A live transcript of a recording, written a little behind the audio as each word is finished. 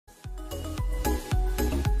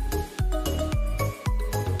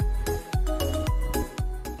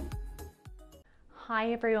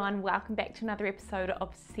Hi everyone, welcome back to another episode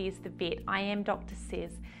of Sez the Vet. I am Dr.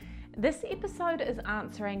 Sez. This episode is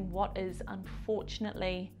answering what is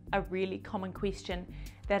unfortunately a really common question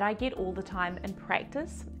that I get all the time in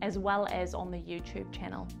practice as well as on the YouTube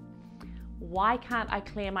channel. Why can't I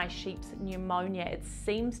clear my sheep's pneumonia? It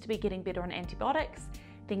seems to be getting better on antibiotics,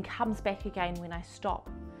 then comes back again when I stop.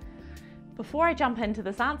 Before I jump into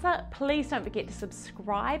this answer, please don't forget to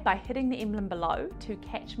subscribe by hitting the emblem below to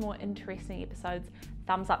catch more interesting episodes.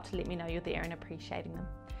 Thumbs up to let me know you're there and appreciating them.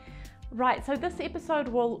 Right, so this episode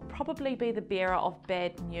will probably be the bearer of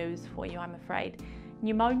bad news for you, I'm afraid.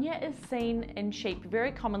 Pneumonia is seen in sheep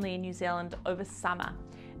very commonly in New Zealand over summer.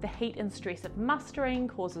 The heat and stress of mustering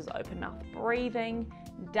causes open mouth breathing,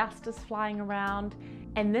 dust is flying around,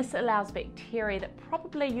 and this allows bacteria that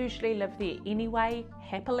probably usually live there anyway,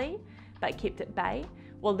 happily, but kept at bay.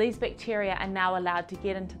 Well, these bacteria are now allowed to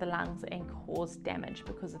get into the lungs and cause damage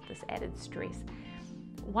because of this added stress.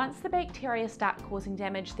 Once the bacteria start causing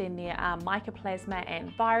damage, then there are mycoplasma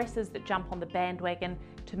and viruses that jump on the bandwagon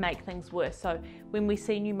to make things worse. So when we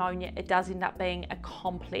see pneumonia, it does end up being a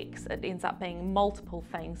complex. It ends up being multiple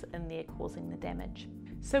things in there causing the damage.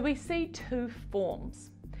 So we see two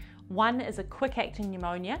forms. One is a quick-acting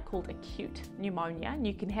pneumonia called acute pneumonia, and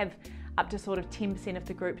you can have up to sort of 10% of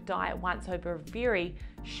the group die at once over a very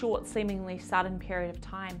short, seemingly sudden period of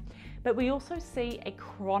time. But we also see a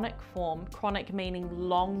chronic form, chronic meaning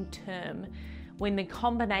long-term, when the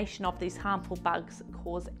combination of these harmful bugs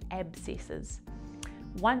cause abscesses.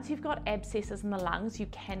 Once you've got abscesses in the lungs, you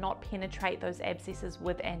cannot penetrate those abscesses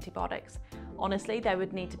with antibiotics. Honestly, they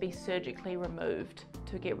would need to be surgically removed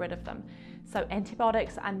to get rid of them. So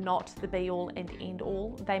antibiotics are not the be-all and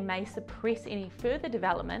end-all. They may suppress any further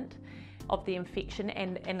development of the infection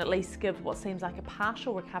and at least give what seems like a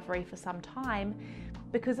partial recovery for some time,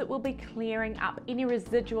 because it will be clearing up any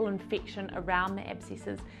residual infection around the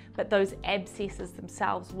abscesses, but those abscesses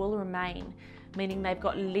themselves will remain, meaning they've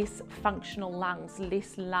got less functional lungs,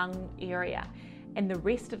 less lung area, and the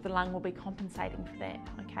rest of the lung will be compensating for that,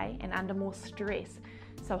 okay, and under more stress.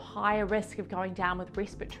 So higher risk of going down with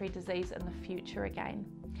respiratory disease in the future again.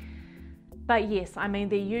 But yes, I mean,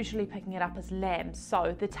 they're usually picking it up as lambs.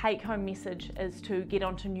 So the take-home message is to get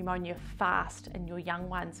onto pneumonia fast in your young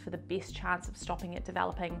ones for the best chance of stopping it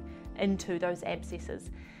developing into those abscesses.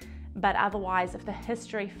 But otherwise, if the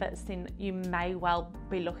history fits, then you may well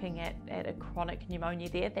be looking at a chronic pneumonia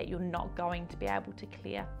there that you're not going to be able to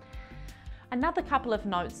clear. Another couple of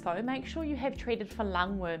notes though, make sure you have treated for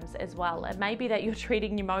lungworms as well. It may be that you're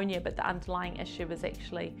treating pneumonia, but the underlying issue is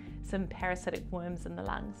actually some parasitic worms in the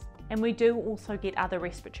lungs. And we do also get other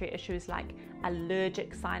respiratory issues like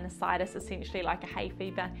allergic sinusitis, essentially like a hay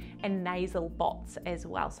fever, and nasal bots as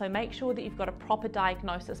well. So make sure that you've got a proper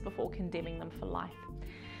diagnosis before condemning them for life.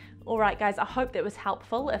 All right guys, I hope that was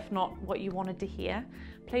helpful, if not what you wanted to hear.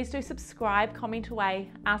 Please do subscribe, comment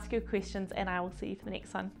away, ask your questions, and I will see you for the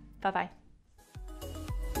next one. Bye bye.